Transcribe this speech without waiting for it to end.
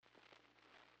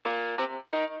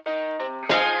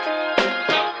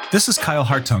This is Kyle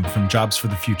Hartung from Jobs for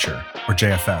the Future, or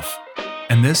JFF,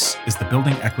 and this is the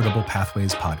Building Equitable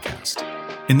Pathways podcast.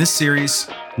 In this series,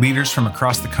 leaders from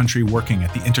across the country working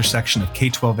at the intersection of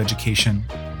K-12 education,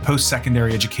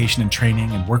 post-secondary education and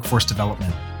training, and workforce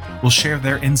development will share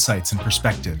their insights and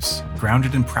perspectives,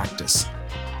 grounded in practice,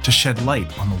 to shed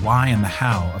light on the why and the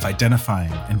how of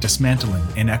identifying and dismantling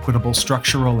inequitable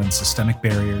structural and systemic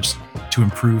barriers to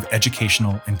improve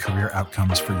educational and career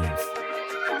outcomes for youth.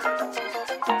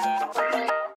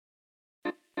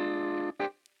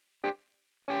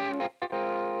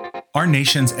 Our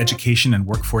nation's education and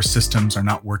workforce systems are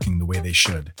not working the way they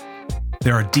should.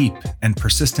 There are deep and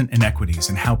persistent inequities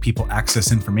in how people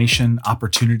access information,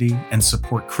 opportunity, and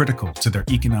support critical to their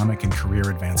economic and career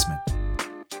advancement.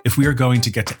 If we are going to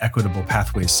get to equitable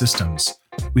pathways systems,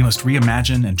 we must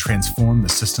reimagine and transform the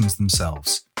systems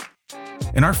themselves.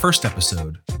 In our first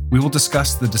episode, we will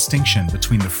discuss the distinction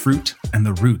between the fruit and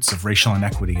the roots of racial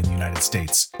inequity in the United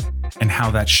States and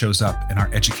how that shows up in our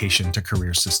education to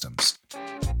career systems.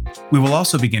 We will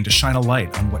also begin to shine a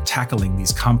light on what tackling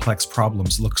these complex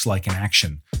problems looks like in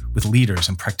action, with leaders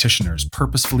and practitioners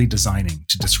purposefully designing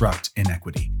to disrupt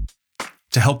inequity.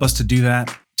 To help us to do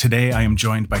that, today I am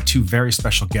joined by two very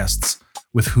special guests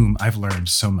with whom I've learned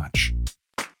so much.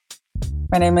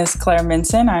 My name is Claire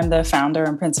Minson. I'm the founder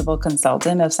and principal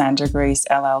consultant of Sandra Grace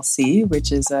LLC, which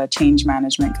is a change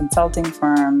management consulting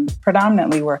firm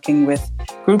predominantly working with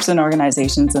groups and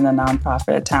organizations in the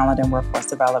nonprofit, talent, and workforce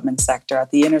development sector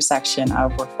at the intersection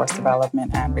of workforce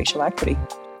development and racial equity.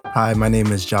 Hi, my name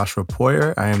is Joshua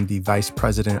Poyer. I am the Vice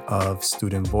President of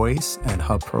Student Voice and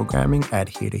Hub Programming at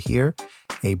Here to Hear,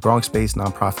 a Bronx-based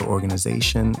nonprofit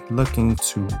organization looking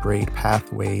to braid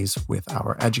pathways with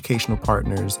our educational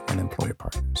partners and employer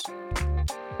partners.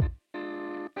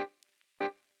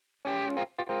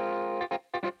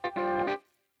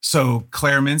 So,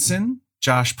 Claire Minson,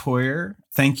 Josh Poyer,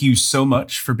 thank you so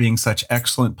much for being such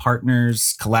excellent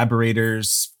partners,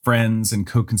 collaborators, friends, and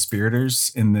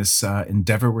co-conspirators in this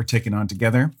endeavor we're taking on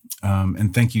together.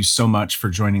 And thank you so much for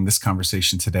joining this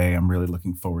conversation today. I'm really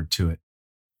looking forward to it.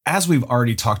 As we've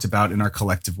already talked about in our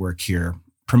collective work here,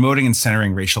 promoting and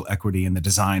centering racial equity in the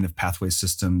design of pathway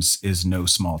systems is no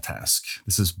small task.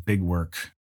 This is big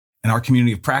work. And our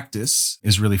community of practice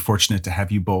is really fortunate to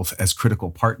have you both as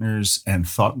critical partners and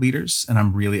thought leaders. And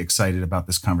I'm really excited about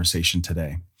this conversation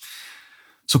today.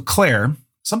 So Claire,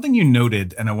 something you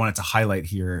noted, and I wanted to highlight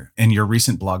here in your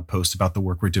recent blog post about the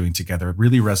work we're doing together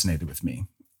really resonated with me.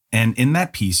 And in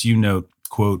that piece, you note,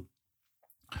 quote,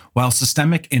 "While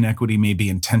systemic inequity may be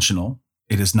intentional,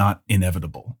 it is not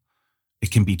inevitable.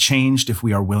 It can be changed if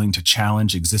we are willing to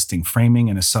challenge existing framing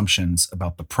and assumptions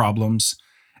about the problems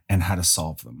and how to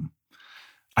solve them."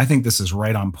 I think this is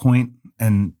right on point.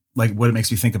 And like what it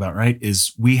makes me think about, right,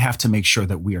 is we have to make sure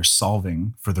that we are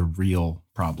solving for the real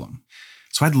problem.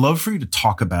 So I'd love for you to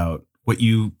talk about what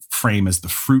you frame as the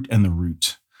fruit and the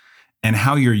root and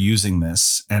how you're using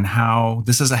this and how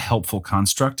this is a helpful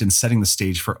construct in setting the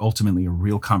stage for ultimately a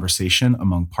real conversation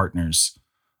among partners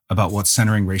about what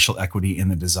centering racial equity in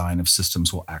the design of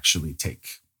systems will actually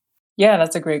take. Yeah,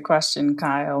 that's a great question,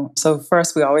 Kyle. So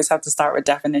first, we always have to start with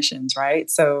definitions, right?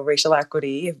 So racial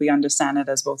equity, if we understand it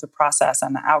as both a process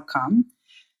and an outcome,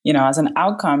 as an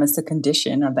outcome, it's the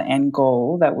condition or the end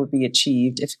goal that would be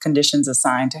achieved if conditions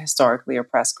assigned to historically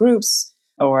oppressed groups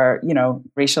or,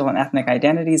 racial and ethnic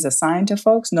identities assigned to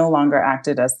folks no longer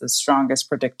acted as the strongest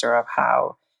predictor of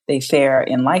how they fare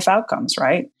in life outcomes,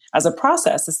 right? As a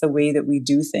process, it's the way that we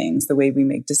do things, the way we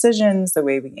make decisions, the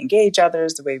way we engage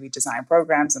others, the way we design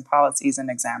programs and policies and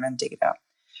examine data.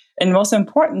 And most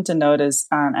important to note is,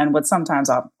 and what's sometimes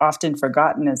often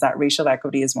forgotten, is that racial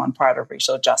equity is one part of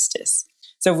racial justice.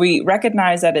 So if we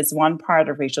recognize that it's one part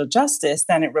of racial justice,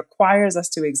 then it requires us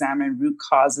to examine root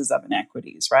causes of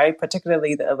inequities, right?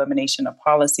 Particularly the elimination of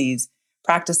policies,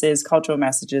 practices, cultural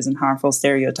messages, and harmful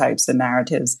stereotypes and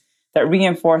narratives that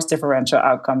reinforce differential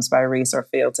outcomes by race or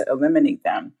fail to eliminate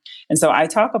them. And so I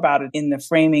talk about it in the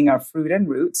framing of fruit and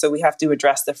root. So we have to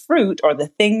address the fruit, or the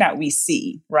thing that we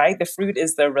see, right? The fruit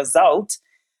is the result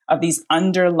of these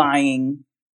underlying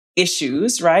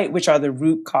issues, right? Which are the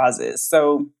root causes.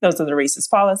 So those are the racist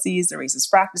policies, the racist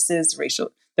practices,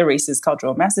 the racist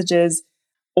cultural messages,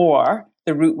 or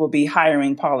the root will be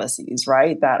hiring policies,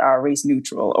 right, that are race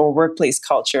neutral, or workplace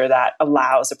culture that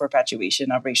allows the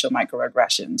perpetuation of racial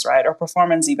microaggressions, right, or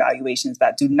performance evaluations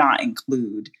that do not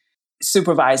include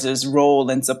supervisors' role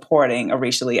in supporting a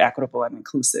racially equitable and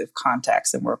inclusive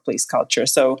context and workplace culture.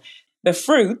 So the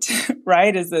fruit,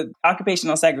 right, is the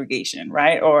occupational segregation,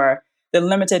 right, or the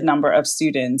limited number of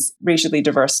students, racially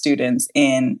diverse students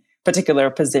in particular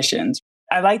positions.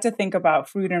 I like to think about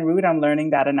fruit and root. I'm learning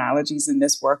that analogies in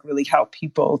this work really help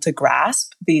people to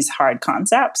grasp these hard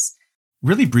concepts.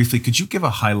 Really briefly, could you give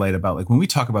a highlight about like when we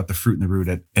talk about the fruit and the root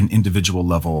at an individual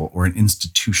level or an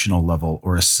institutional level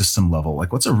or a system level,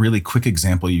 like what's a really quick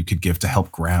example you could give to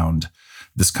help ground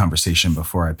this conversation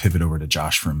before I pivot over to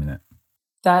Josh for a minute?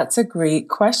 That's a great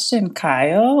question,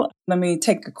 Kyle. Let me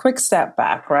take a quick step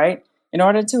back, right? In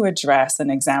order to address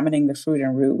and examining the fruit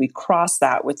and root, we cross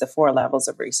that with the 4 levels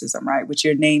of racism, right? Which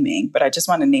you're naming, but I just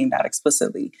want to name that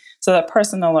explicitly. So that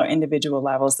personal or individual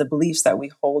levels, the beliefs that we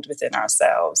hold within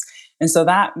ourselves. And so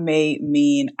that may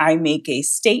mean I make a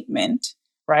statement,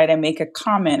 right? I make a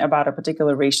comment about a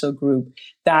particular racial group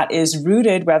that is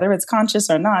rooted, whether it's conscious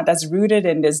or not, that's rooted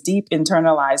in this deep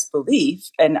internalized belief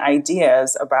and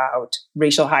ideas about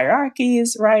racial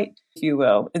hierarchies, right? If you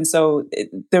will. And so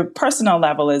the personal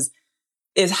level is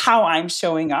how I'm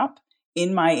showing up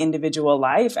in my individual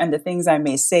life and the things I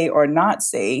may say or not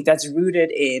say that's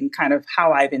rooted in kind of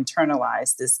how I've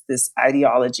internalized this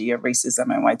ideology of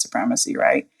racism and white supremacy,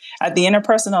 right? At the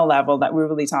interpersonal level, that we're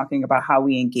really talking about how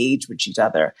we engage with each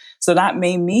other. So that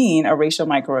may mean a racial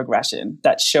microaggression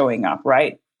that's showing up,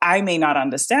 right? I may not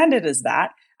understand it as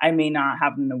that. I may not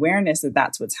have an awareness that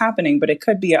that's what's happening, but it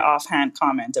could be an offhand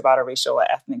comment about a racial or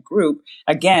ethnic group.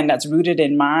 Again, that's rooted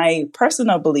in my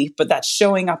personal belief, but that's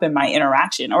showing up in my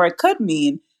interaction. Or it could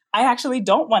mean I actually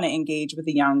don't want to engage with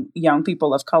the young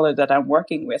people of color that I'm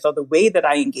working with, or the way that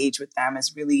I engage with them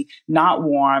is really not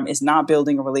warm, is not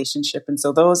building a relationship. And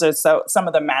so those are some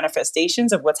of the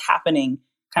manifestations of what's happening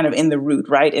kind of in the root,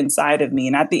 right, inside of me.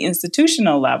 And at the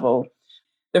institutional level,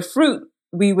 the fruit,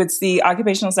 we would see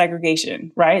occupational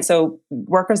segregation, right? So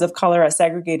workers of color are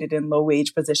segregated in low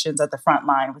wage positions at the front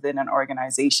line within an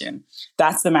organization.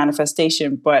 That's the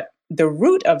manifestation. But the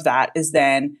root of that is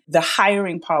then the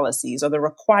hiring policies or the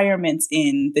requirements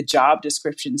in the job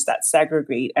descriptions that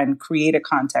segregate and create a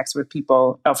context where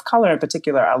people of color in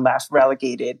particular are left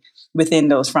relegated within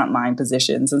those frontline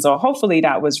positions. And so hopefully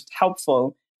that was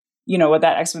helpful. You know, what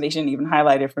that explanation even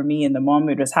highlighted for me in the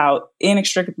moment was how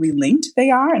inextricably linked they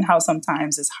are and how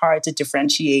sometimes it's hard to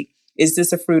differentiate. Is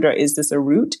this a fruit or is this a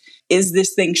root? Is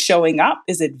this thing showing up?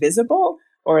 Is it visible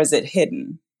or is it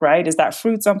hidden, right? Is that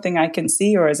fruit something I can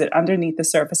see or is it underneath the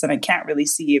surface and I can't really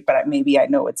see it, but maybe I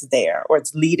know it's there or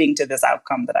it's leading to this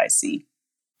outcome that I see?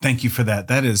 Thank you for that.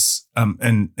 That is,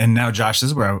 and now Josh,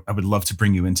 this is where I would love to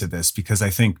bring you into this because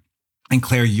I think, and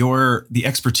Claire, the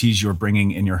expertise you're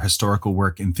bringing in your historical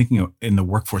work and thinking in the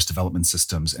workforce development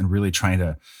systems and really trying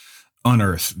to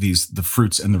unearth the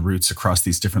fruits and the roots across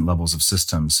these different levels of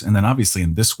systems. And then obviously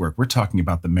in this work, we're talking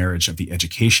about the marriage of the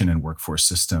education and workforce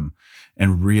system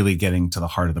and really getting to the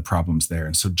heart of the problems there.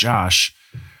 And so Josh,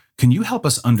 can you help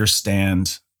us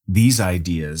understand these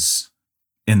ideas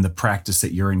in the practice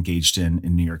that you're engaged in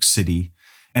New York City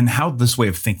and how this way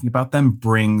of thinking about them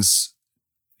brings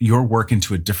your work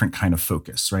into a different kind of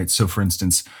focus, right? So for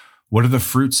instance, what are the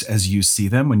fruits as you see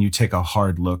them when you take a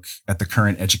hard look at the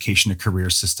current education and career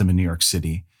system in New York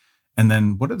City? And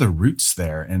then what are the roots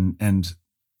there? And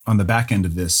on the back end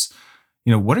of this,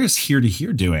 you know, what is Here to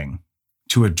Here doing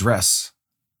to address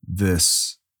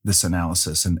this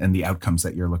analysis and the outcomes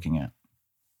that you're looking at?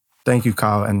 Thank you,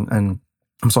 Kyle. And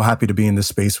I'm so happy to be in this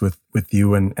space with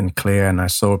you and Claire. And I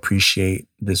so appreciate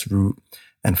this root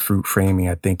and fruit framing.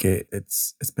 I think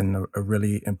it's been a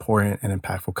really important and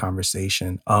impactful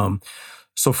conversation.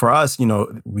 So for us, you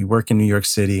know, we work in New York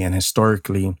City and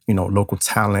historically, you know, local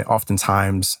talent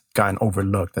oftentimes gotten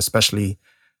overlooked, especially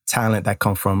talent that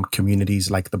come from communities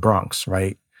like the Bronx,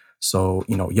 right? So,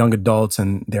 you know, young adults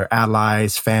and their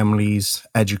allies, families,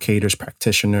 educators,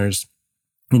 practitioners,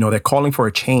 you know, they're calling for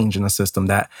a change in a system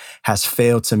that has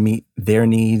failed to meet their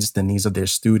needs, the needs of their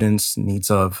students,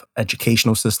 needs of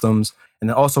educational systems, and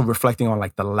then also reflecting on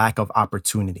like the lack of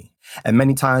opportunity. And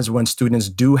many times when students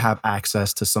do have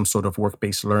access to some sort of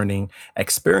work-based learning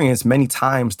experience, many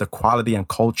times the quality and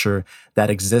culture that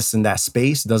exists in that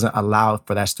space doesn't allow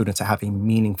for that student to have a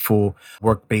meaningful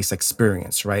work-based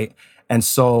experience, right? And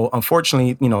so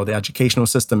unfortunately, you know, the educational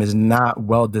system is not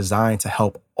well designed to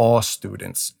help all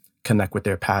students connect with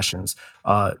their passions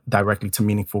directly to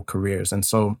meaningful careers. And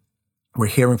so we're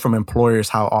hearing from employers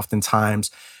how oftentimes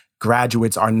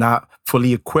graduates are not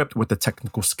fully equipped with the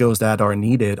technical skills that are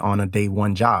needed on a day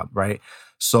one job, right?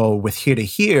 So with Here to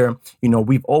Here, you know,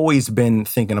 we've always been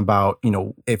thinking about, you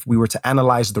know, if we were to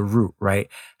analyze the root, right?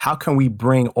 How can we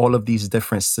bring all of these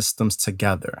different systems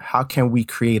together? How can we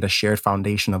create a shared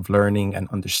foundation of learning and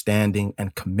understanding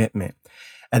and commitment?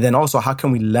 And then also, how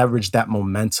can we leverage that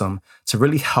momentum to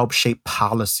really help shape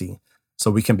policy so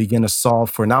we can begin to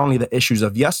solve for not only the issues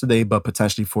of yesterday, but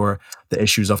potentially for the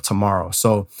issues of tomorrow?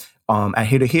 So At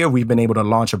Here to Here, we've been able to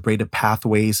launch a Braided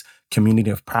Pathways community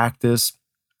of practice,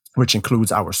 which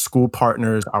includes our school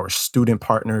partners, our student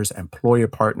partners, employer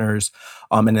partners.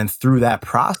 And then through that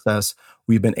process,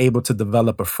 we've been able to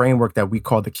develop a framework that we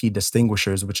call the key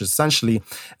distinguishers, which essentially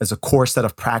is a core set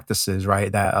of practices,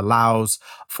 right, that allows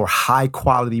for high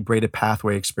quality braided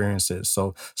pathway experiences.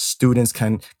 So students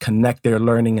can connect their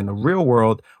learning in the real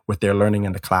world with their learning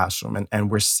in the classroom. And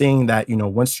we're seeing that,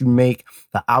 once you make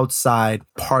the outside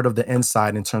part of the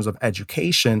inside in terms of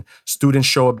education, students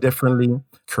show up differently,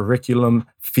 curriculum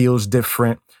feels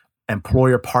different,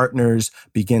 employer partners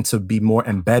begin to be more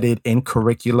embedded in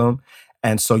curriculum.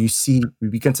 And so we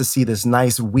begin to see this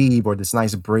nice weave or this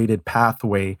nice braided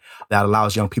pathway that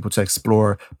allows young people to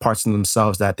explore parts of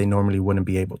themselves that they normally wouldn't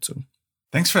be able to.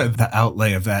 Thanks for the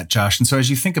outlay of that, Josh. And so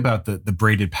as you think about the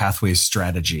braided pathways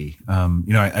strategy,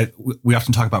 we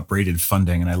often talk about braided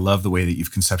funding, and I love the way that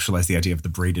you've conceptualized the idea of the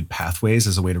braided pathways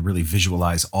as a way to really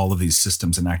visualize all of these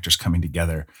systems and actors coming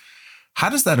together. How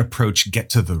does that approach get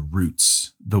to the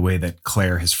roots the way that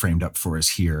Claire has framed up for us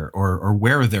here? Or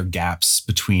where are there gaps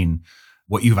between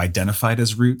what you've identified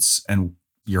as roots and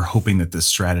you're hoping that this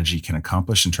strategy can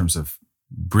accomplish in terms of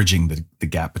bridging the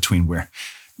gap between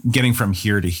getting from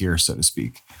here to here, so to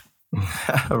speak?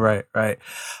 Right.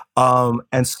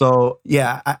 And so,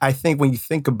 I think when you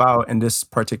think about, in this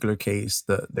particular case,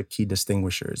 the key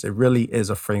distinguishers, it really is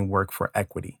a framework for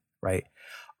equity, right?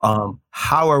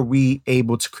 How are we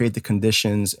able to create the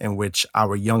conditions in which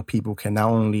our young people can not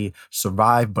only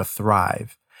survive, but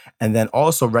thrive? And then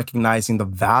also recognizing the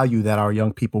value that our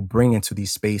young people bring into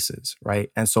these spaces,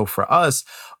 right? And so for us,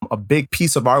 a big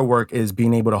piece of our work is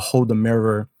being able to hold the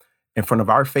mirror in front of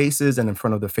our faces and in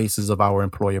front of the faces of our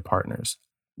employer partners.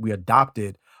 We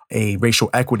adopted a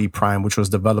racial equity prime, which was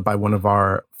developed by one of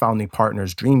our founding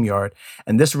partners, DreamYard.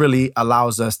 And this really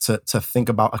allows us to think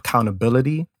about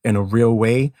accountability in a real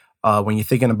way. When you're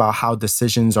thinking about how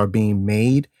decisions are being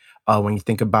made, when you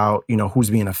think about, who's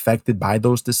being affected by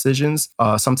those decisions,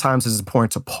 sometimes it's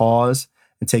important to pause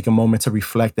and take a moment to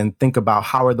reflect and think about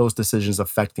how are those decisions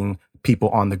affecting people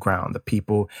on the ground, the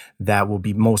people that will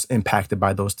be most impacted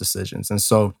by those decisions. And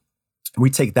so we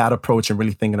take that approach and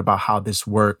really thinking about how this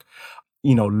work,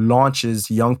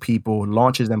 launches young people,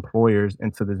 launches employers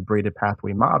into this braided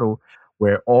pathway model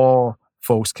where all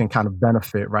folks can kind of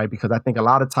benefit, right? Because I think a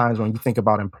lot of times when you think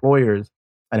about employers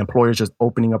and employers just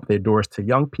opening up their doors to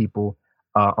young people,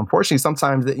 unfortunately,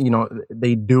 sometimes,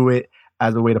 they do it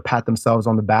as a way to pat themselves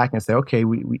on the back and say, okay,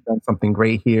 we've done something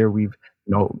great here. We've,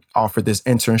 offered this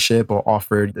internship or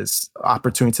offered this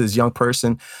opportunity to this young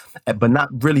person, but not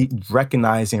really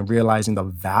recognizing and realizing the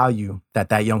value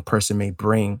that young person may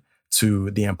bring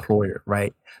to the employer,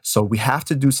 right? So we have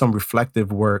to do some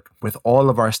reflective work with all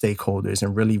of our stakeholders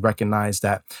and really recognize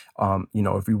that,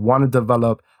 if we want to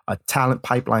develop a talent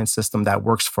pipeline system that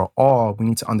works for all, we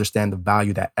need to understand the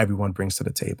value that everyone brings to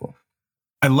the table.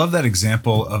 I love that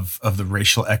example of the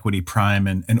racial equity prime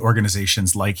and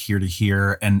organizations like Here to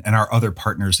Here and our other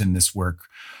partners in this work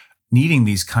needing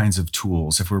these kinds of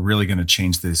tools if we're really going to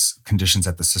change these conditions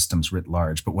at the systems writ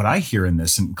large. But what I hear in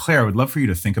this, and Claire, I would love for you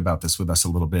to think about this with us a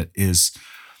little bit, is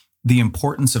the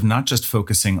importance of not just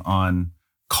focusing on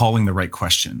calling the right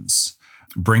questions,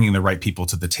 bringing the right people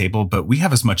to the table, but we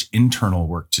have as much internal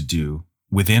work to do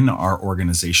within our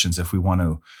organizations if we want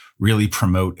to really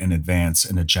promote and advance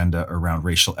an agenda around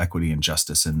racial equity and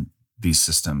justice in these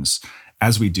systems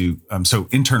as we do. So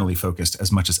internally focused as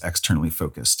much as externally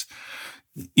focused.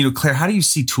 Claire, how do you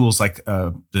see tools like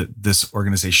this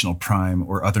organizational prime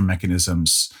or other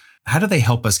mechanisms? How do they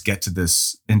help us get to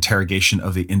this interrogation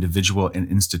of the individual and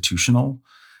institutional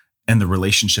and the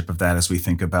relationship of that as we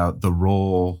think about the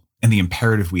role and the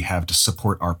imperative we have to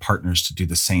support our partners to do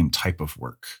the same type of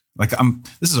work?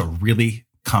 This is a really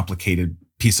complicated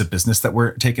piece of business that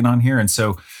we're taking on here. And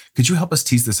so could you help us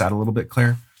tease this out a little bit,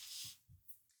 Claire?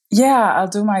 Yeah, I'll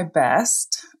do my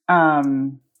best.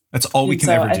 That's all we can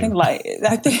ever do.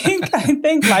 I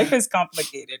think life is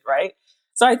complicated, right?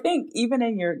 So I think even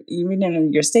in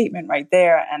your statement right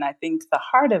there, and I think the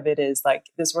heart of it is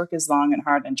this work is long and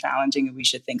hard and challenging, and we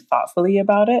should think thoughtfully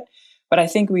about it. But I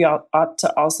think we ought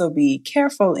to also be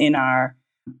careful in our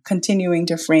continuing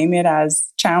to frame it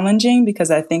as challenging, because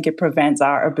I think it prevents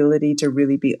our ability to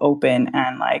really be open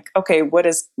and okay, what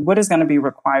is going to be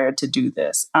required to do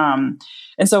this? And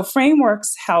so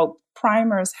frameworks help,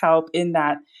 primers help in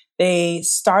that they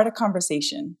start a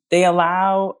conversation. They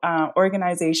allow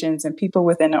organizations and people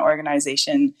within an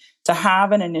organization to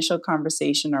have an initial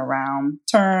conversation around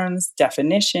terms,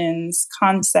 definitions,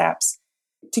 concepts,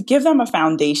 to give them a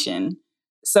foundation.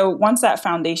 So once that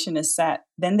foundation is set,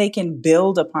 then they can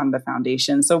build upon the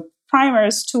foundation. So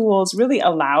primers, tools really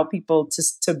allow people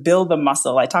to build the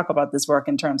muscle. I talk about this work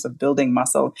in terms of building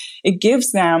muscle. It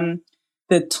gives them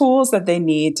the tools that they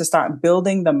need to start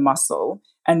building the muscle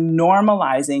and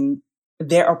normalizing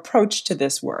their approach to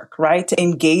this work, right? To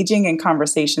engaging in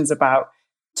conversations about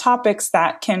topics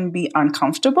that can be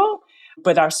uncomfortable,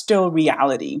 but are still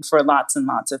reality for lots and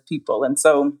lots of people. And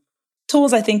so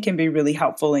tools, I think, can be really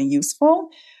helpful and useful,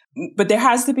 but there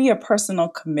has to be a personal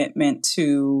commitment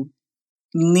to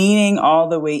leaning all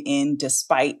the way in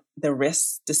despite the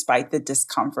risks, despite the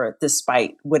discomfort,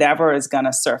 despite whatever is going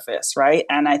to surface, right?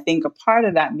 And I think a part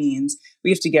of that means we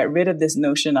have to get rid of this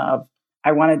notion of,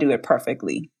 I want to do it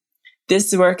perfectly.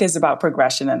 This work is about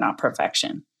progression and not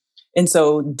perfection. And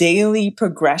so daily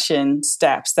progression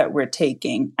steps that we're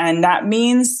taking. And that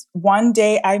means one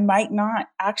day I might not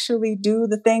actually do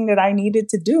the thing that I needed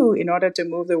to do in order to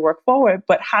move the work forward.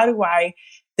 But how do I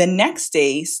the next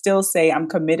day still say I'm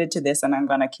committed to this and I'm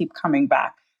going to keep coming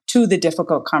back to the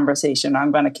difficult conversation.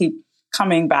 I'm going to keep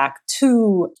coming back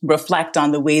to reflect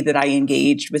on the way that I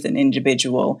engaged with an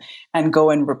individual and go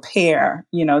and repair,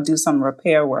 do some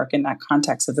repair work in that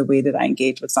context of the way that I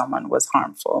engaged with someone was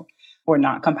harmful or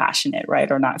not compassionate,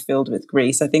 right? Or not filled with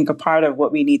grace. I think a part of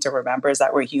what we need to remember is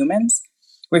that we're humans.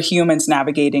 We're humans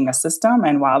navigating a system.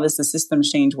 And while this is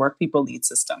systems change work, people lead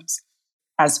systems.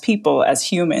 As people, as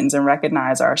humans, and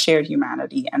recognize our shared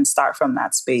humanity and start from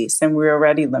that space. And we're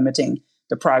already limiting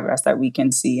the progress that we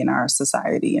can see in our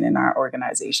society and in our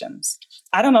organizations.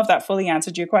 I don't know if that fully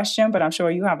answered your question, but I'm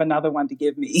sure you have another one to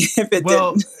give me if it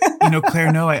didn't.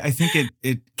 Claire, no, I think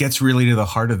it gets really to the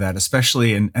heart of that,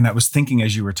 especially, and I was thinking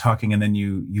as you were talking and then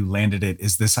you landed it,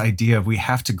 is this idea of we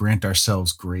have to grant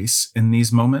ourselves grace in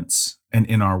these moments and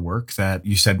in our work that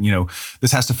you said,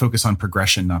 this has to focus on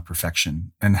progression, not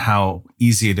perfection, and how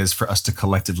easy it is for us to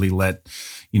collectively let,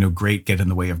 great get in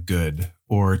the way of good,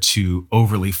 or to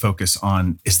overly focus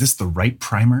on, is this the right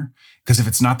primer? Because if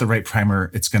it's not the right primer,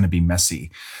 it's going to be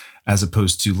messy, as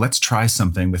opposed to let's try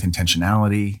something with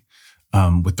intentionality,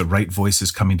 with the right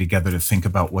voices coming together to think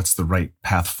about what's the right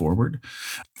path forward.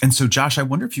 And so, Josh, I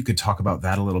wonder if you could talk about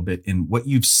that a little bit in what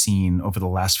you've seen over the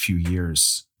last few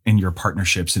years in your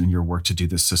partnerships and in your work to do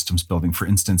this systems building, for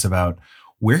instance, about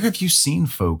where have you seen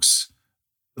folks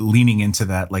leaning into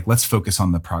that? Like, let's focus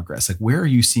on the progress. Like, where are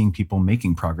you seeing people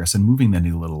making progress and moving the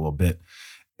needle a little bit?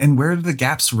 And where do the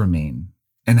gaps remain?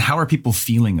 And how are people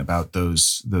feeling about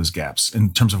those gaps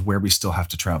in terms of where we still have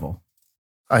to travel?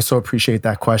 I so appreciate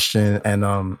that question. And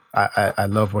I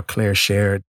love what Claire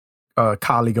shared. A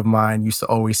colleague of mine used to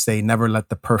always say, never let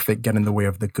the perfect get in the way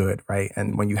of the good, right?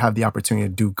 And when you have the opportunity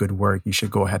to do good work, you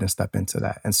should go ahead and step into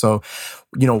that. And so,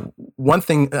 one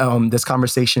thing this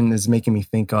conversation is making me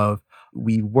think of,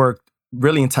 we worked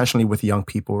really intentionally with young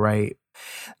people, right?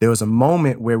 There was a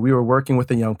moment where we were working with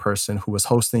a young person who was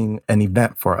hosting an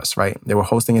event for us, right? They were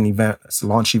hosting an event, it's a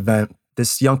launch event.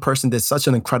 This young person did such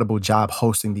an incredible job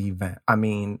hosting the event. I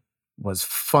mean, was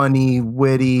funny,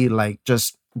 witty,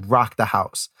 just rocked the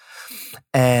house.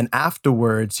 And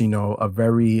afterwards, a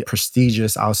very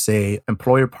prestigious, I'll say,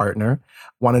 employer partner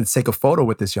wanted to take a photo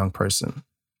with this young person.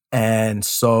 And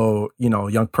so,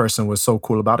 young person was so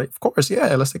cool about it. Of course,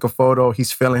 yeah, let's take a photo.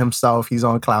 He's feeling himself. He's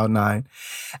on cloud nine.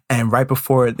 And right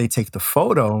before they take the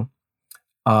photo,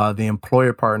 the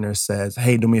employer partner says,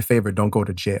 hey, do me a favor, don't go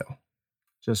to jail.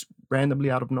 Just randomly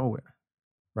out of nowhere,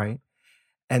 right?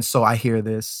 And so I hear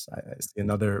this. I see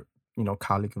another,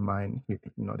 colleague of mine,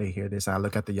 they hear this. And I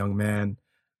look at the young man,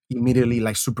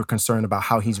 immediately super concerned about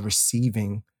how he's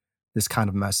receiving this kind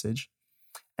of message.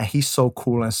 And he's so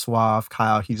cool and suave,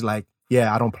 Kyle. He's like,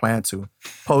 yeah, I don't plan to.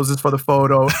 Poses for the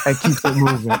photo and keeps it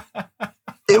moving.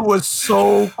 It was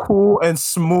so cool and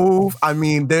smooth. I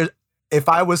mean, if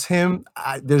I was him,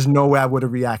 there's no way I would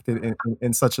have reacted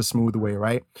in such a smooth way,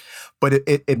 right? But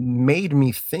it made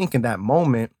me think in that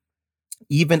moment,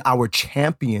 even our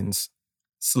champions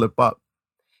slip up.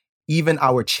 Even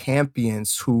our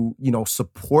champions who,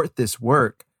 support this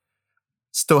work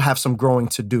still have some growing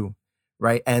to do,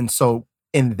 right? And so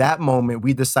in that moment,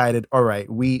 we decided, all right,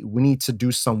 we need to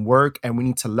do some work and we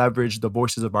need to leverage the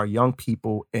voices of our young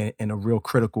people in a real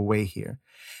critical way here.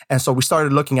 And so we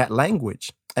started looking at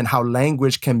language and how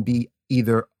language can be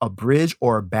either a bridge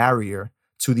or a barrier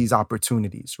to these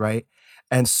opportunities, right?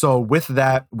 And so with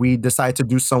that, we decided to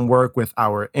do some work with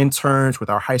our interns, with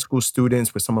our high school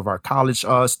students, with some of our college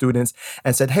students,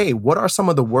 and said, hey, what are some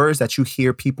of the words that you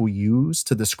hear people use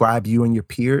to describe you and your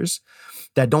peers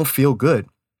that don't feel good,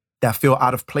 that feel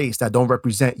out of place, that don't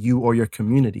represent you or your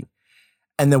community?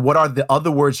 And then what are the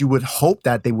other words you would hope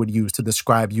that they would use to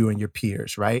describe you and your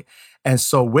peers, right? And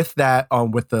so with that,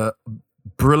 with the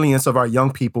brilliance of our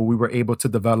young people, we were able to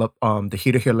develop the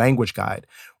Here to Hear language guide,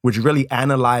 which really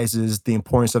analyzes the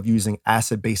importance of using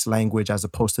asset-based language as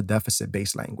opposed to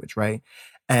deficit-based language, right?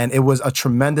 And it was a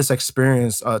tremendous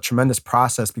experience, a tremendous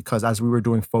process, because as we were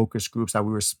doing focus groups, that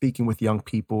we were speaking with young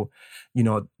people,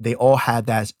 they all had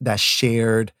that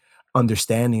shared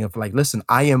understanding of like, listen,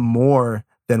 I am more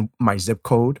than my zip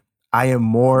code. I am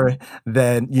more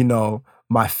than,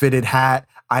 my fitted hat.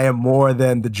 I am more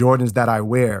than the Jordans that I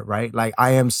wear, right? Like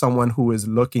I am someone who is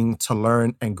looking to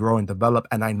learn and grow and develop,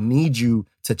 and I need you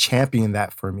to champion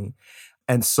that for me.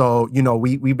 And so,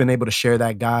 we've been able to share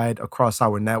that guide across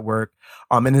our network.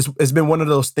 And it's been one of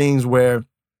those things where,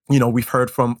 we've heard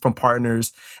from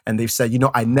partners and they've said,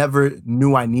 I never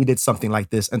knew I needed something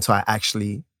like this until I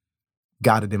actually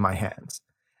got it in my hands.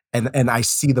 And I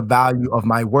see the value of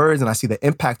my words and I see the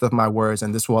impact of my words.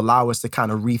 And this will allow us to kind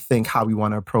of rethink how we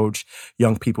want to approach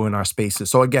young people in our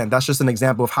spaces. So again, that's just an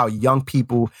example of how young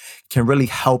people can really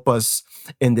help us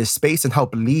in this space and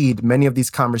help lead many of these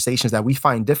conversations that we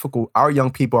find difficult. Our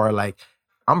young people are like,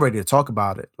 I'm ready to talk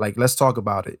about it. Like, let's talk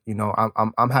about it.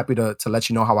 I'm happy to let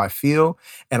you know how I feel,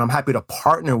 and I'm happy to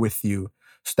partner with you.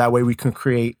 So that way we can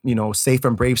create, safe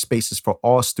and brave spaces for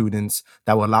all students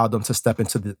that will allow them to step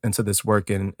into this work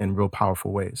in real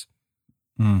powerful ways.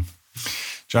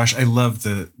 Josh, I love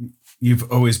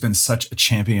you've always been such a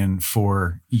champion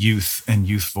for youth and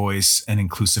youth voice and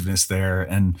inclusiveness there.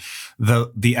 And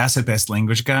the asset-based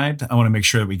language guide, I want to make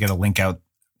sure that we get a link out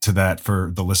to that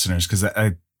for the listeners, because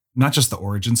not just the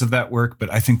origins of that work,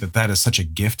 but I think that is such a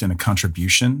gift and a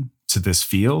contribution to this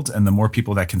field. And the more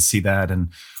people that can see that, and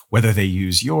whether they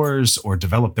use yours or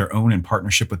develop their own in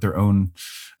partnership with their own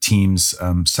teams,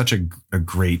 such a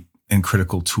great and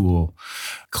critical tool.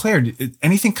 Claire,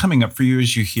 anything coming up for you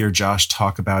as you hear Josh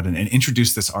talk about and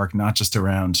introduce this arc, not just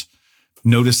around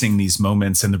noticing these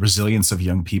moments and the resilience of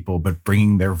young people, but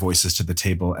bringing their voices to the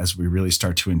table as we really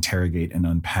start to interrogate and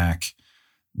unpack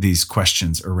these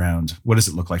questions around what does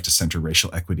it look like to center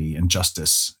racial equity and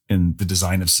justice in the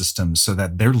design of systems so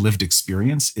that their lived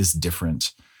experience is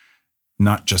different,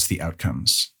 not just the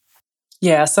outcomes?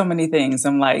 Yeah, so many things.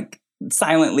 I'm like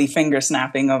silently finger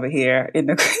snapping over here in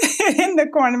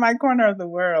the my corner of the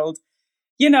world.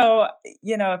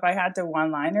 If I had to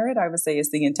one-liner it, I would say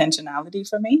it's the intentionality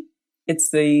for me.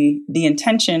 It's the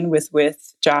intention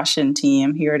with Josh and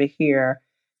team Here to Hear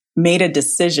made a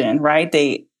decision, right?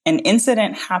 An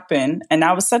incident happened, and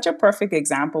that was such a perfect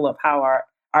example of how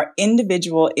our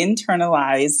individual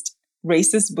internalized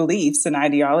racist beliefs and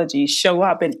ideologies show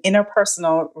up in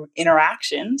interpersonal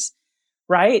interactions,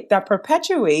 right? That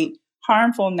perpetuate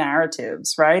harmful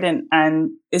narratives, right?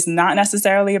 And it's not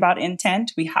necessarily about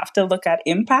intent. We have to look at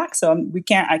impact. So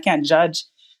I can't judge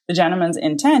the gentleman's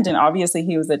intent. And obviously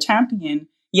he was a champion,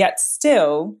 yet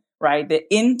still, right, the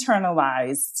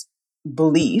internalized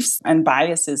beliefs and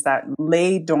biases that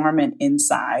lay dormant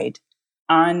inside,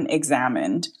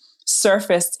 unexamined,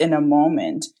 surfaced in a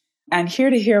moment. And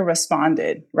Here to Hear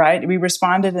responded, right? We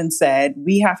responded and said,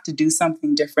 we have to do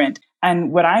something different.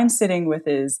 And what I'm sitting with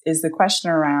is the question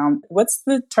around what's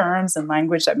the terms and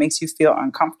language that makes you feel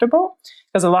uncomfortable?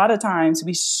 Because a lot of times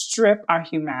we strip our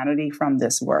humanity from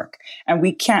this work, and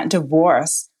we can't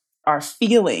divorce our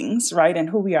feelings, right? And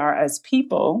who we are as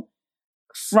people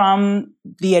from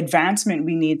the advancement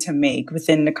we need to make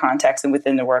within the context and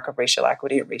within the work of racial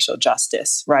equity and racial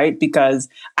justice, right? Because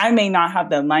I may not have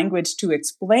the language to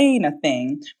explain a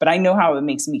thing, but I know how it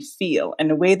makes me feel. And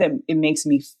the way that it makes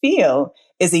me feel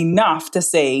is enough to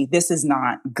say, this is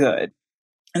not good.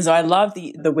 And so I love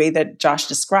the way that Josh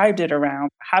described it around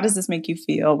how does this make you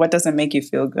feel? What doesn't make you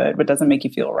feel good? What doesn't make you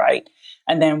feel right?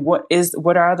 And then what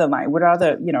are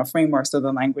the frameworks or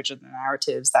the language or the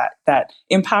narratives that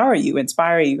empower you,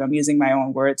 inspire you? I'm using my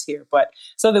own words here, but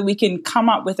so that we can come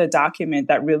up with a document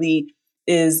that really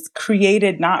is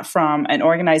created not from an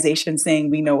organization saying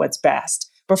we know what's best,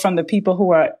 but from the people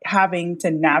who are having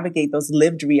to navigate those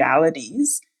lived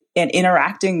realities and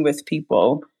interacting with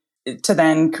people to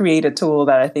then create a tool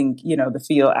that I think, the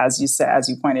field, as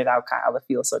you pointed out, Kyle, the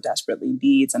field so desperately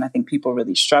needs. And I think people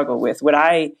really struggle with. What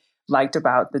I liked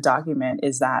about the document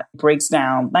is that it breaks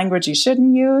down language you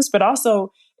shouldn't use, but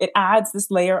also it adds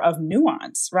this layer of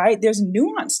nuance, right? There's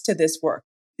nuance to this work.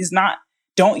 It's not,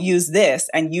 don't use this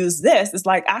and use this. It's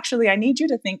like, actually, I need you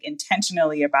to think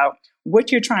intentionally about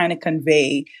what you're trying to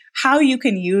convey, how you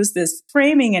can use this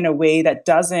framing in a way that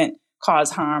doesn't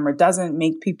cause harm or doesn't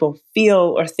make people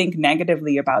feel or think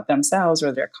negatively about themselves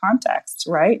or their context,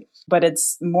 right? But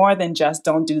it's more than just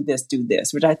don't do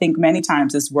this, which I think many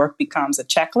times this work becomes a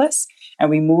checklist and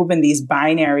we move in these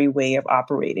binary way of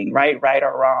operating, right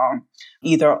or wrong,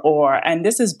 either or. And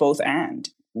this is both and.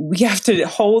 we have to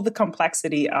hold the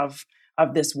complexity of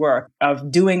this work,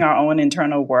 of doing our own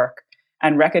internal work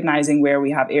and recognizing where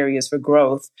we have areas for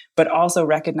growth, but also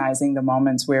recognizing the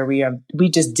moments where we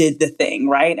just did the thing,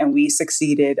 right? And we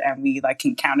succeeded and we like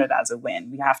can count it as a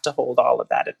win. We have to hold all of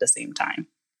that at the same time.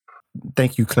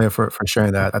 Thank you, Claire, for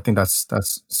sharing that. I think that's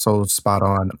so spot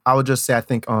on. I would just say I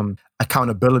think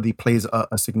accountability plays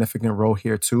a significant role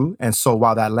here too. And so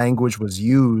while that language was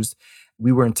used,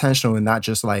 we were intentional in not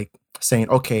just like saying,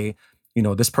 okay,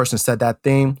 this person said that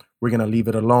thing, we're going to leave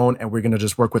it alone and we're going to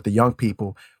just work with the young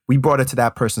people. We brought it to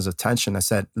that person's attention and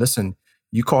said, listen,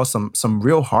 you caused some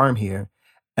real harm here.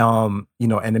 And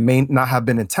it may not have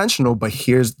been intentional, but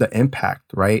here's the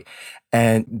impact, right?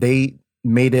 And they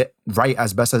made it right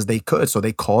as best as they could. So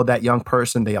they called that young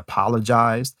person, they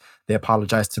apologized. They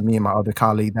apologized to me and my other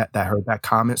colleague that heard that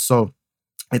comment. So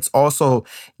it's also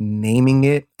naming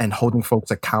it and holding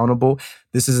folks accountable.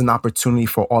 This is an opportunity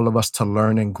for all of us to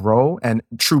learn and grow. And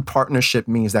true partnership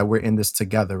means that we're in this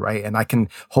together, right? And I can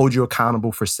hold you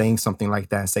accountable for saying something like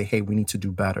that and say, hey, we need to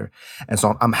do better. And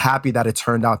so I'm happy that it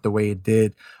turned out the way it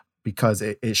did, because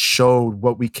it showed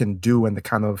what we can do and the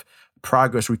kind of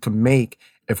progress we can make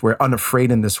if we're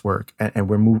unafraid in this work and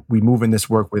we move in this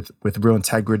work with real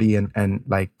integrity and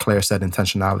like Claire said,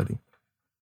 intentionality.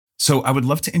 So I would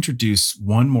love to introduce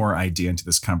one more idea into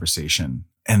this conversation.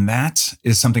 And that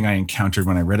is something I encountered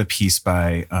when I read a piece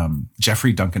by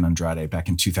Jeffrey Duncan Andrade back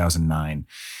in 2009.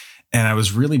 And I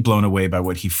was really blown away by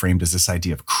what he framed as this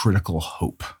idea of critical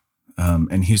hope.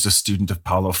 And he's a student of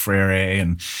Paulo Freire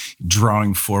and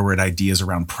drawing forward ideas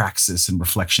around praxis and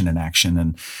reflection and action.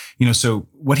 And, so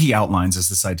what he outlines is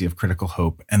this idea of critical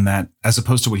hope, and that as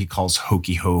opposed to what he calls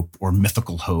hokey hope or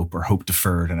mythical hope or hope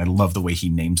deferred. And I love the way he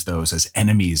names those as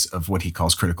enemies of what he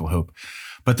calls critical hope.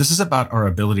 But this is about our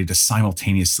ability to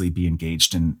simultaneously be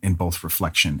engaged in both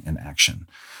reflection and action,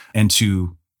 and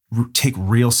to take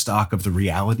real stock of the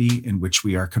reality in which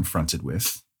we are confronted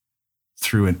with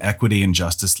through an equity and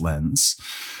justice lens,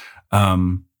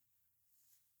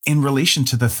 in relation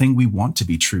to the thing we want to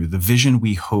be true, the vision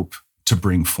we hope to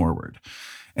bring forward.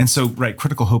 And so, right,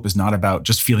 critical hope is not about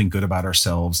just feeling good about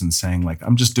ourselves and saying like,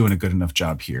 I'm just doing a good enough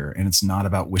job here. And it's not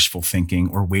about wishful thinking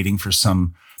or waiting for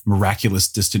some miraculous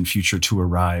distant future to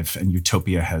arrive and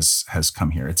utopia has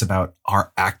come here. It's about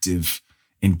our active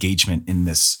engagement in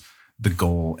the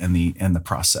goal and the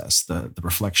process, the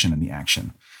reflection and the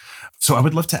action. So I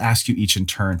would love to ask you each in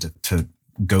turn to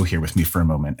go here with me for a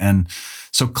moment. And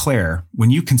so Claire, when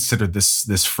you consider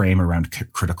this frame around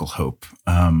critical hope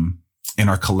in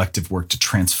our collective work to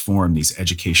transform these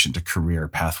education to career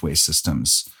pathway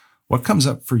systems, what comes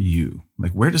up for you?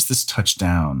 Like, where does this touch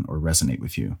down or resonate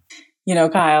with you?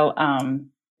 Kyle,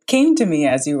 came to me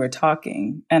as you were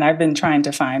talking, and I've been trying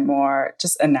to find more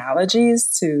just analogies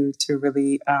to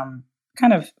really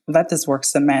kind of let this work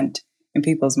cement in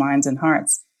people's minds and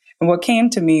hearts. And what came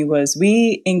to me was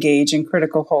we engage in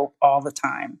critical hope all the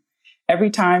time. Every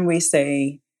time we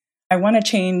say, I want to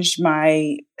change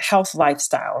my health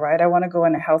lifestyle, right? I want to go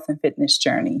on a health and fitness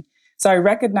journey. So I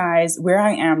recognize where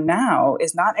I am now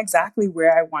is not exactly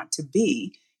where I want to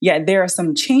be. Yet there are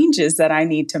some changes that I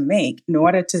need to make in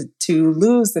order to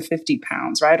lose the 50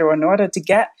 pounds, right? Or in order to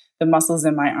get the muscles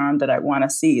in my arm that I want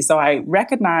to see. So I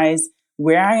recognize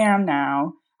where I am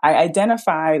now. I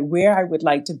identify where I would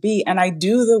like to be, and I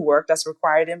do the work that's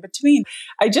required in between.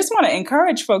 I just want to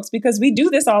encourage folks, because we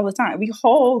do this all the time. We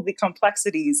hold the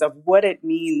complexities of what it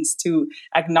means to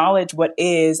acknowledge what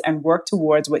is and work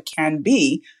towards what can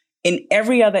be in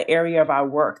every other area of our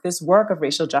work. This work of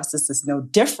racial justice is no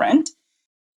different.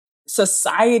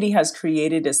 Society has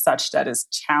created as such that it's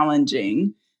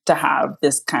challenging to have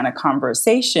this kind of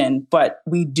conversation, but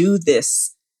we do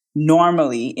this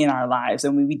normally in our lives.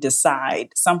 And when we decide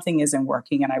something isn't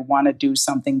working and I want to do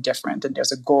something different and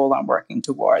there's a goal I'm working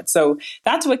towards. So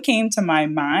that's what came to my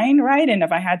mind, right? And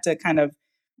if I had to kind of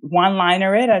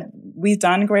one-liner it, we've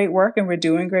done great work and we're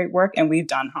doing great work and we've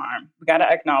done harm. We got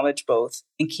to acknowledge both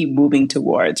and keep moving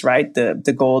towards, right,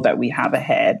 the goal that we have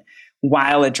ahead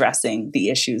while addressing the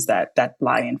issues that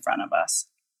lie in front of us.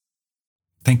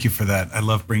 Thank you for that. I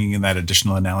love bringing in that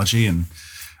additional analogy. And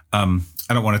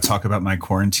I don't want to talk about my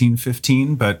quarantine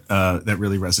 15, but that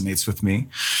really resonates with me.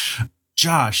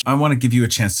 Josh, I want to give you a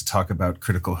chance to talk about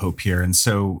critical hope here. And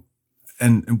so,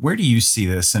 and where do you see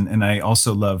this? And I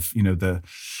also love, the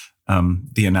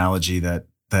analogy that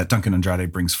Duncan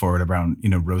Andrade brings forward around,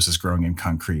 roses growing in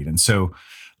concrete. And so,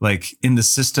 like, in the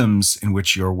systems in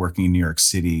which you're working in New York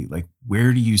City, like,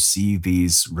 where do you see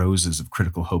these roses of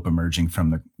critical hope emerging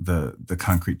from the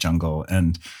concrete jungle?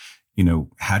 And,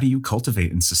 how do you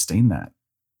cultivate and sustain that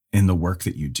in the work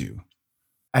that you do?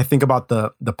 I think about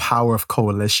the power of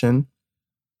coalition,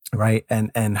 right?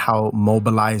 And how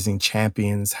mobilizing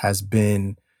champions has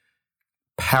been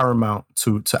paramount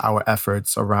to our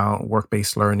efforts around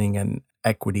work-based learning and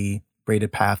equity,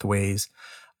 braided pathways.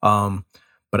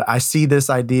 But I see this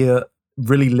idea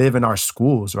really live in our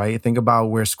schools, right? Think about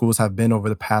where schools have been over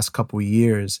the past couple of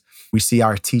years. We see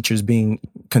our teachers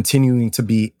continuing to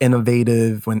be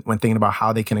innovative when thinking about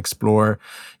how they can explore,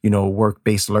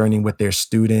 work-based learning with their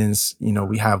students.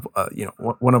 We have,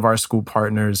 one of our school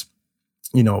partners,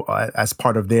 as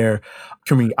part of their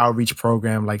community outreach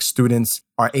program, like students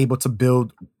are able to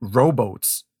build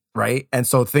rowboats, right? And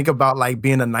so think about like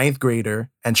being a ninth grader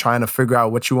and trying to figure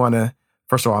out what you want to.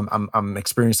 First of all, I'm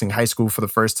experiencing high school for the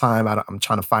first time. I'm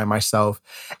trying to find myself,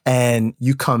 and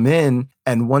you come in,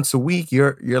 and once a week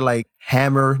you're like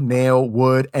hammer, nail,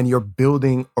 wood, and you're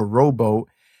building a rowboat.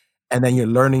 And then you're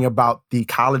learning about the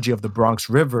ecology of the Bronx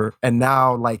River. And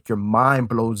now like your mind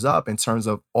blows up in terms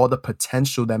of all the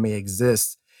potential that may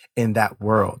exist in that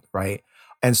world, right?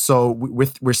 And so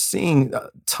we're seeing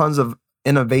tons of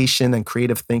innovation and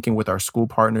creative thinking with our school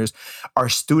partners, our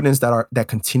students that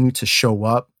continue to show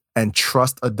up and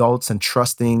trust adults and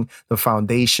trusting the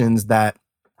foundations that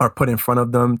are put in front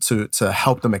of them to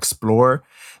help them explore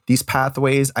these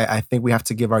pathways. I think we have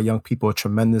to give our young people a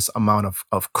tremendous amount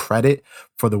of credit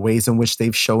for the ways in which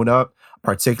they've showed up,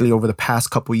 particularly over the past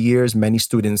couple of years. Many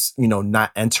students,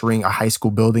 not entering a high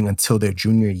school building until their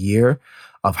junior year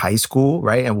of high school,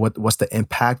 right? And what's the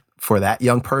impact for that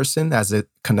young person as it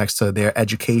connects to their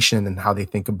education and how they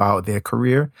think about their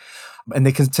career. And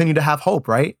they continue to have hope,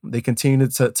 right? They continue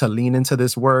to lean into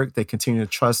this work. They continue to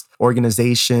trust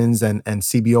organizations and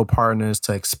CBO partners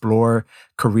to explore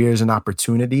careers and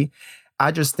opportunity.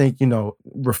 I just think,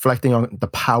 reflecting on the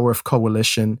power of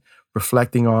coalition,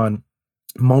 reflecting on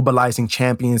mobilizing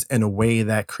champions in a way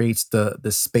that creates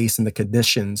the space and the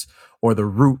conditions, or the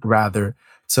route rather,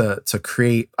 to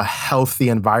create a healthy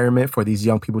environment for these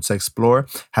young people to explore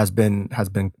has been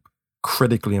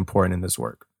critically important in this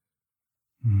work.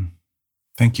 Mm.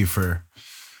 Thank you for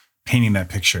painting that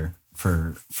picture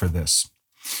for this.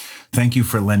 Thank you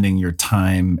for lending your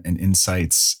time and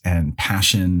insights and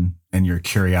passion and your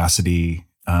curiosity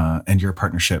and your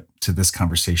partnership to this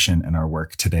conversation and our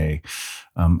work today.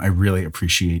 I really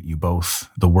appreciate you both,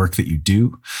 the work that you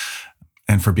do,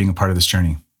 and for being a part of this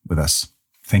journey with us.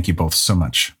 Thank you both so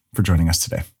much for joining us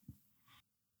today.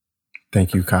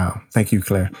 Thank you, Kyle. Thank you,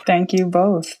 Claire. Thank you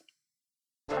both.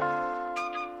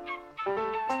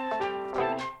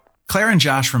 Claire and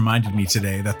Josh reminded me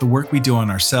today that the work we do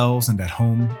on ourselves and at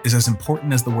home is as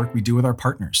important as the work we do with our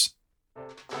partners.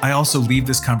 I also leave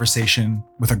this conversation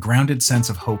with a grounded sense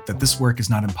of hope that this work is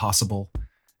not impossible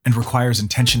and requires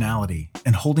intentionality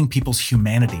and holding people's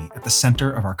humanity at the center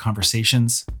of our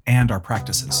conversations and our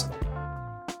practices.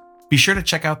 Be sure to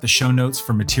check out the show notes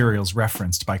for materials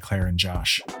referenced by Claire and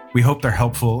Josh. We hope they're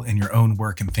helpful in your own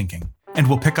work and thinking, and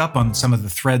we'll pick up on some of the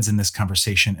threads in this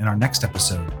conversation in our next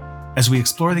episode, as we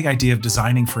explore the idea of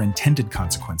designing for intended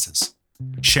consequences,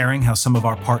 sharing how some of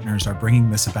our partners are bringing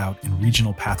this about in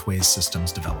regional pathways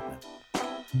systems development.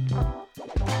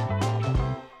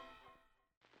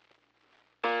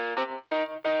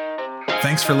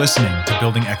 Thanks for listening to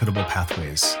Building Equitable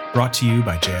Pathways, brought to you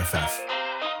by JFF.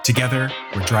 Together,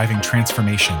 we're driving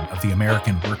transformation of the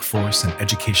American workforce and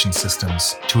education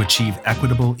systems to achieve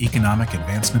equitable economic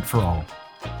advancement for all.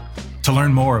 To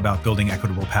learn more about Building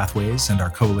Equitable Pathways and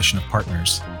our coalition of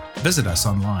partners, visit us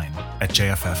online at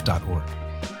jff.org.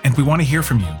 And we want to hear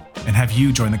from you and have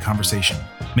you join the conversation.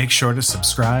 Make sure to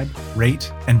subscribe,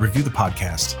 rate, and review the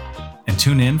podcast. And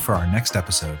tune in for our next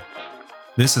episode.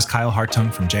 This is Kyle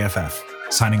Hartung from JFF,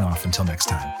 signing off until next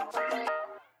time.